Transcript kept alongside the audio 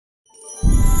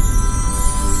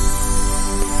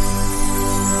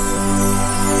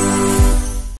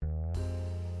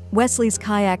Wesley's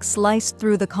kayak sliced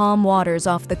through the calm waters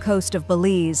off the coast of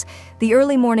Belize, the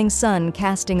early morning sun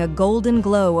casting a golden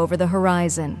glow over the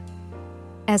horizon.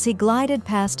 As he glided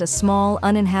past a small,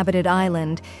 uninhabited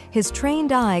island, his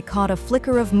trained eye caught a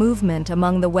flicker of movement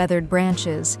among the weathered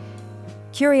branches.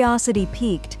 Curiosity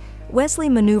piqued, Wesley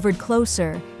maneuvered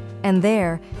closer, and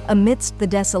there, amidst the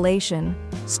desolation,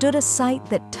 stood a sight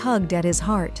that tugged at his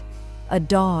heart. A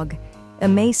dog,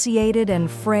 emaciated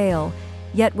and frail,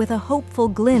 yet with a hopeful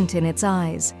glint in its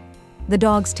eyes. The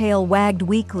dog's tail wagged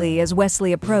weakly as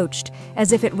Wesley approached,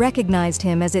 as if it recognized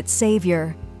him as its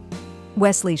savior.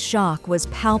 Wesley's shock was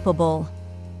palpable.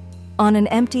 On an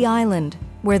empty island,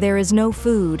 where there is no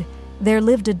food, there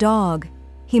lived a dog,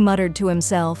 he muttered to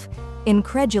himself,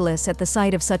 incredulous at the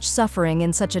sight of such suffering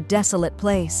in such a desolate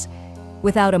place.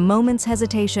 Without a moment's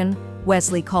hesitation,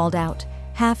 Wesley called out,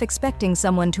 half expecting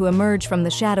someone to emerge from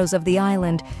the shadows of the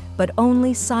island, but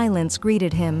only silence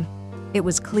greeted him. It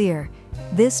was clear.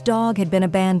 This dog had been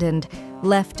abandoned,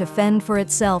 left to fend for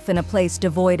itself in a place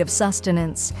devoid of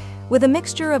sustenance. With a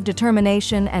mixture of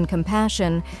determination and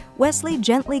compassion, Wesley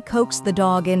gently coaxed the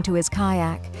dog into his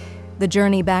kayak. The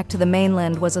journey back to the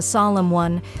mainland was a solemn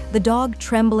one, the dog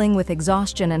trembling with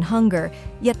exhaustion and hunger,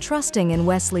 yet trusting in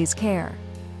Wesley's care.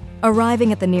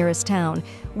 Arriving at the nearest town,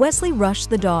 Wesley rushed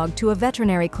the dog to a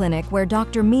veterinary clinic where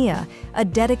Dr. Mia, a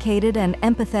dedicated and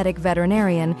empathetic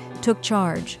veterinarian, took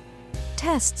charge.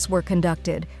 Tests were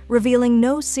conducted, revealing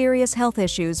no serious health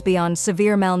issues beyond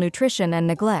severe malnutrition and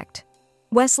neglect.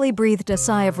 Wesley breathed a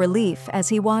sigh of relief as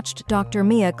he watched Dr.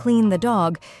 Mia clean the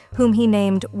dog, whom he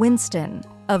named Winston,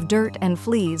 of dirt and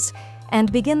fleas,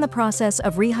 and begin the process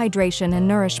of rehydration and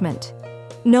nourishment.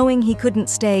 Knowing he couldn't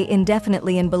stay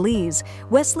indefinitely in Belize,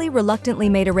 Wesley reluctantly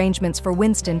made arrangements for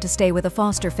Winston to stay with a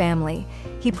foster family.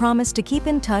 He promised to keep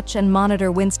in touch and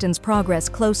monitor Winston's progress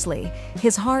closely,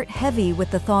 his heart heavy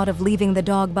with the thought of leaving the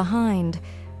dog behind.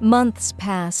 Months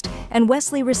passed, and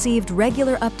Wesley received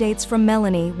regular updates from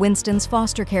Melanie, Winston's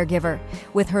foster caregiver.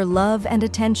 With her love and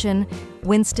attention,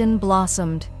 Winston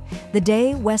blossomed. The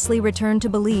day Wesley returned to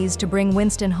Belize to bring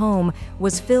Winston home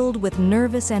was filled with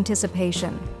nervous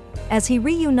anticipation. As he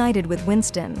reunited with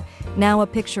Winston, now a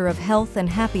picture of health and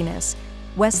happiness,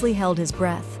 Wesley held his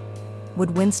breath.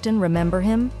 Would Winston remember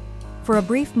him? For a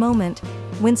brief moment,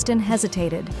 Winston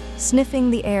hesitated, sniffing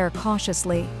the air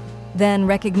cautiously. Then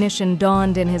recognition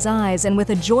dawned in his eyes, and with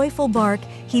a joyful bark,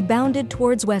 he bounded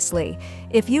towards Wesley.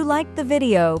 If you liked the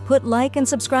video, put like and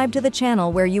subscribe to the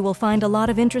channel where you will find a lot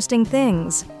of interesting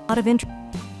things.